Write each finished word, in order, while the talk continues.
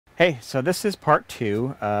Hey, so this is part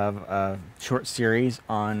 2 of a short series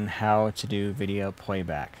on how to do video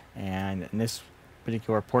playback. And in this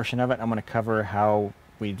particular portion of it, I'm going to cover how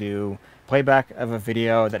we do playback of a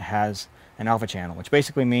video that has an alpha channel, which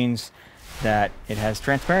basically means that it has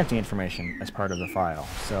transparency information as part of the file.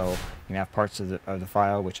 So you have parts of the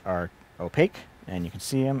file which are opaque, and you can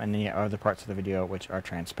see them, and then you have other parts of the video which are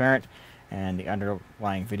transparent, and the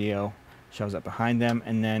underlying video shows up behind them,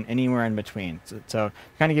 and then anywhere in between. So to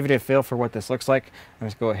kind of give you a feel for what this looks like, I'm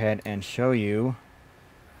just go ahead and show you.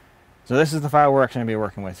 So this is the file we're actually going to be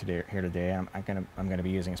working with here today. I'm going to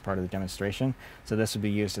be using as part of the demonstration. So this would be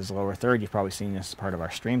used as lower third. You've probably seen this as part of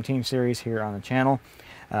our Stream Team series here on the channel.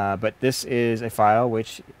 But this is a file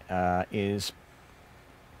which is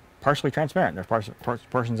partially transparent. There's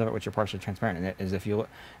portions of it which are partially transparent, and if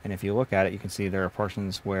you look at it, you can see there are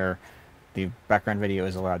portions where the background video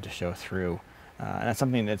is allowed to show through. And that's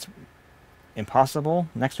something that's impossible,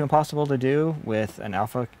 next to impossible to do with an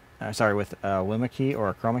with a Luma key or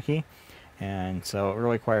a chroma key. And so it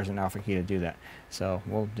really requires an alpha key to do that. So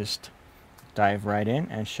we'll just dive right in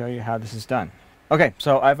and show you how this is done. Okay,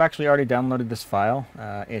 so I've actually already downloaded this file.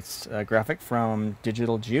 It's a graphic from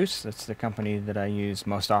Digital Juice. That's the company that I use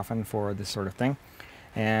most often for this sort of thing.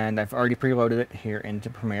 And I've already preloaded it here into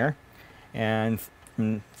Premiere. And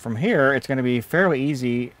from here, it's going to be fairly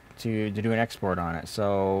easy to do an export on it.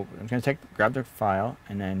 So I'm going to grab the file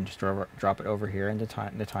and then just drop it over here into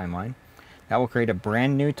the timeline. That will create a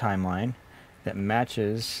brand new timeline that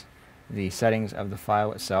matches the settings of the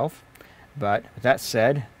file itself. But with that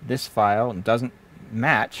said, this file doesn't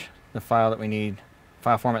match the file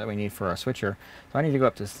format that we need for our switcher. So I need to go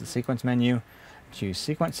up to the sequence menu, choose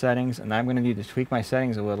sequence settings, and I'm going to need to tweak my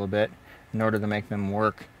settings a little bit in order to make them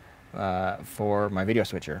work for my video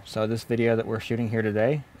switcher. So this video that we're shooting here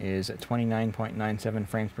today is at 29.97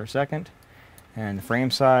 frames per second, and the frame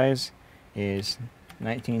size is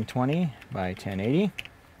 1920 by 1080.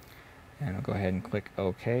 And I'll go ahead and click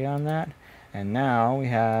OK on that. And now we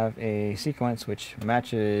have a sequence which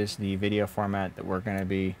matches the video format that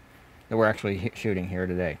we're actually shooting here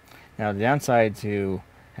today. Now the downside to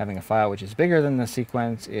having a file which is bigger than the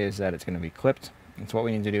sequence is that it's going to be clipped. And so what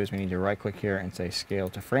we need to do is we need to right click here and say scale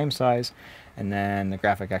to frame size, and then the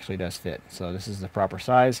graphic actually does fit. So this is the proper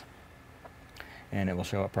size, and it will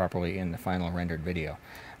show up properly in the final rendered video.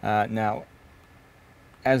 Now,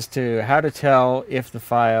 as to how to tell if the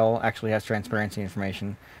file actually has transparency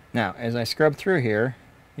information, now as I scrub through here,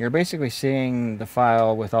 you're basically seeing the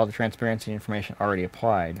file with all the transparency information already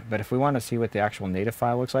applied. But if we want to see what the actual native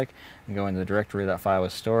file looks like, and go into the directory that file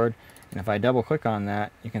is stored, and if I double click on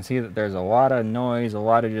that, you can see that there's a lot of noise, a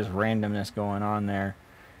lot of just randomness going on there.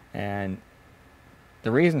 And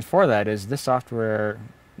the reason for that is this software,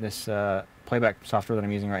 this playback software that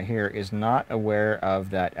I'm using right here, is not aware of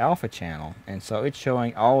that alpha channel. And so it's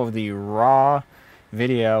showing all of the raw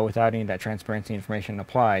video without any of that transparency information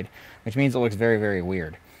applied, which means it looks very, very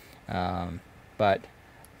weird. But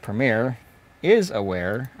Premiere is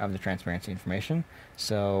aware of the transparency information,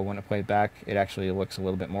 so when it plays back, it actually looks a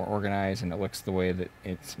little bit more organized, and it looks the way that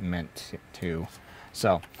it's meant to.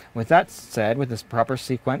 So with that said, with this proper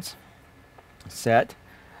sequence set,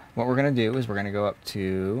 what we're going to do is we're going to go up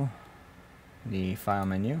to the file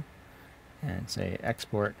menu and say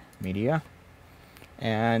export media.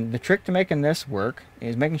 And the trick to making this work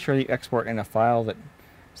is making sure you export in a file that's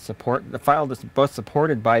both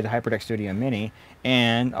supported by the HyperDeck Studio Mini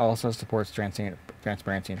and also supports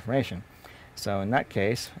transparency information. So in that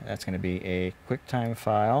case, that's going to be a QuickTime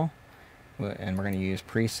file, and we're going to use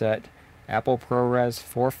preset Apple ProRes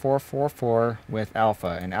 4444 with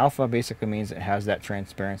alpha. And alpha basically means it has that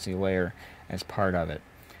transparency layer as part of it.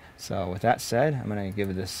 So with that said, I'm going to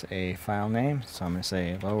give this a file name. So I'm going to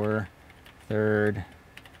say lower third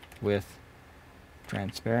with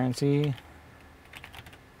transparency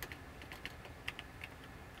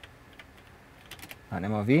on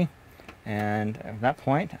MOV, and at that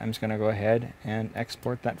point I'm just going to go ahead and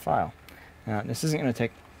export that file. Now this isn't going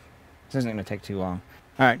to take too long.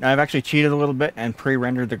 Alright, now I've actually cheated a little bit and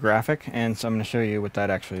pre-rendered the graphic, and so I'm going to show you what that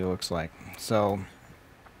actually looks like. So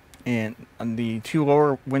on the two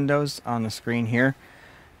lower windows on the screen here,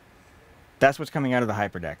 that's what's coming out of the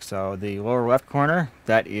HyperDeck. So the lower left corner,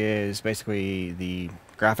 that is basically the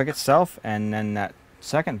graphic itself, and then that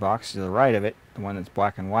second box to the right of it, the one that's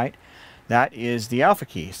black and white, that is the alpha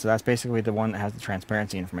key. So that's basically the one that has the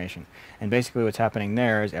transparency information. And basically what's happening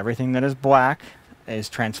there is everything that is black is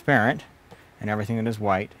transparent, and everything that is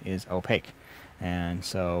white is opaque. And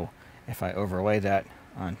so if I overlay that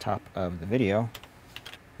on top of the video,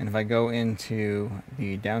 and if I go into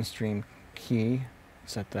the downstream key,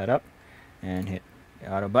 set that up, and hit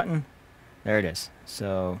the auto button. There it is.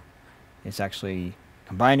 So it's actually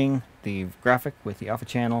combining the graphic with the alpha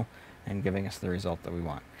channel and giving us the result that we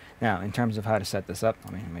want. Now, in terms of how to set this up,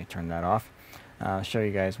 let me turn that off. I'll show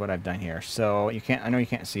you guys what I've done here. So I know you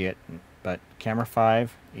can't see it, but camera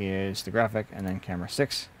 5 is the graphic, and then camera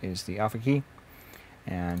 6 is the alpha key.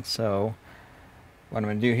 And so what I'm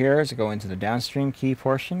going to do here is go into the downstream key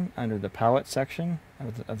portion under the palette section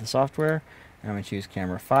of the software. And I'm going to choose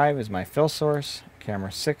camera 5 as my fill source,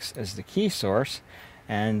 camera 6 as the key source,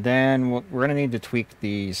 and then we're going to need to tweak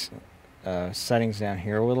these settings down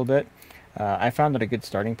here a little bit. I found that a good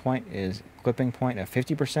starting point is clipping point of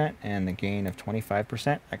 50% and the gain of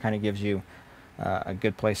 25%. That kind of gives you a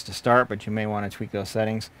good place to start, but you may want to tweak those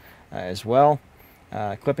settings as well.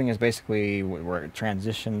 Clipping is basically where it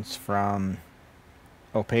transitions from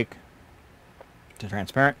opaque to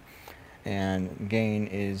transparent, and gain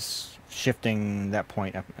is shifting that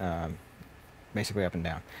point up, basically up and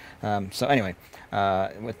down. So anyway,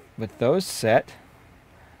 with those set,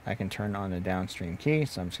 I can turn on the downstream key.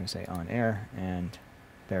 So I'm just going to say on air, and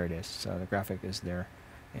there it is. So the graphic is there.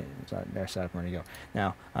 It's there set up and ready to go.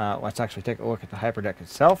 Now let's actually take a look at the HyperDeck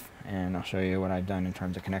itself, and I'll show you what I've done in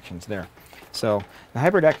terms of connections there. So the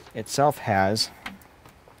HyperDeck itself has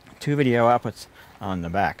 2 video outputs on the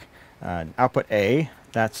back. Output A,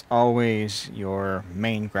 that's always your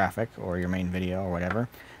main graphic or your main video or whatever,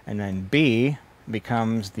 and then B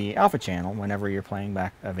becomes the alpha channel whenever you're playing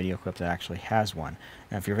back a video clip that actually has one.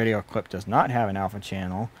 Now if your video clip does not have an alpha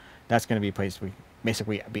channel, that's going to be basically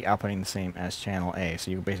be outputting the same as channel A,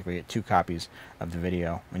 so you basically get 2 copies of the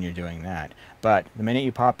video when you're doing that. But the minute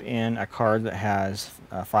you pop in a card that has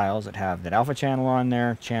files that have that alpha channel on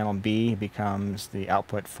there, channel B becomes the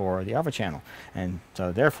output for the alpha channel, and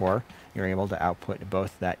so therefore you're able to output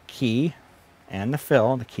both that key and the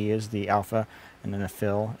fill. The key is the alpha, and then the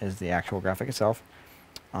fill is the actual graphic itself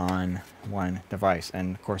on one device,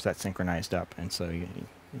 and of course that's synchronized up, and so you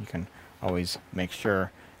can always make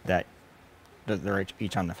sure that they're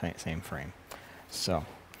each on the same frame. So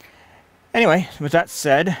anyway, with that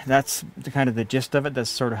said, that's kind of the gist of it. That's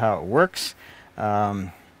sort of how it works. If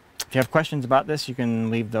you have questions about this, you can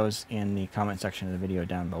leave those in the comment section of the video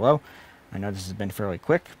down below. I know this has been fairly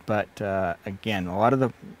quick, but again, a lot of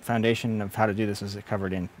the foundation of how to do this is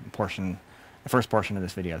covered in the first portion of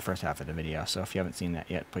this video, the first half of the video. So if you haven't seen that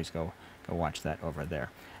yet, please go watch that over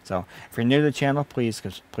there. So if you're new to the channel, please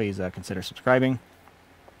consider subscribing.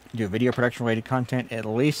 Do video production related content at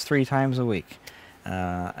least 3 times a week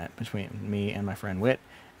between me and my friend Whit,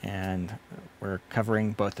 and we're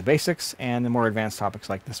covering both the basics and the more advanced topics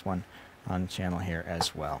like this one on the channel here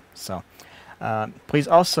as well. So please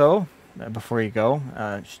also, before you go,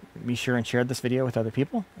 be sure and share this video with other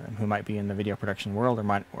people who might be in the video production world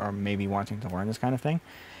or maybe wanting to learn this kind of thing.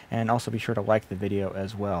 And also be sure to like the video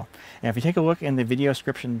as well. And if you take a look in the video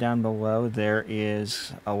description down below, there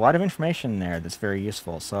is a lot of information there that's very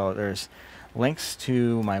useful. So there's links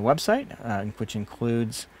to my website, which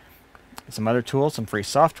includes some other tools, some free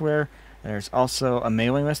software. There's also a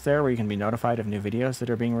mailing list there where you can be notified of new videos that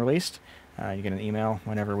are being released. You get an email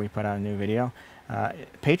whenever we put out a new video.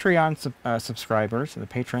 Patreon subscribers, the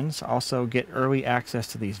patrons, also get early access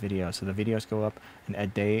to these videos. So the videos go up a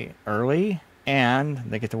day early, and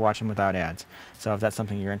they get to watch them without ads. So if that's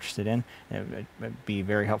something you're interested in, it would be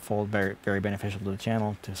very helpful, very, very beneficial to the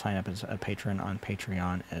channel to sign up as a patron on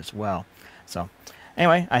Patreon as well. So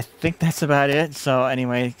anyway, I think that's about it. So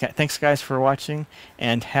anyway, thanks guys for watching,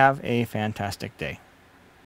 and have a fantastic day.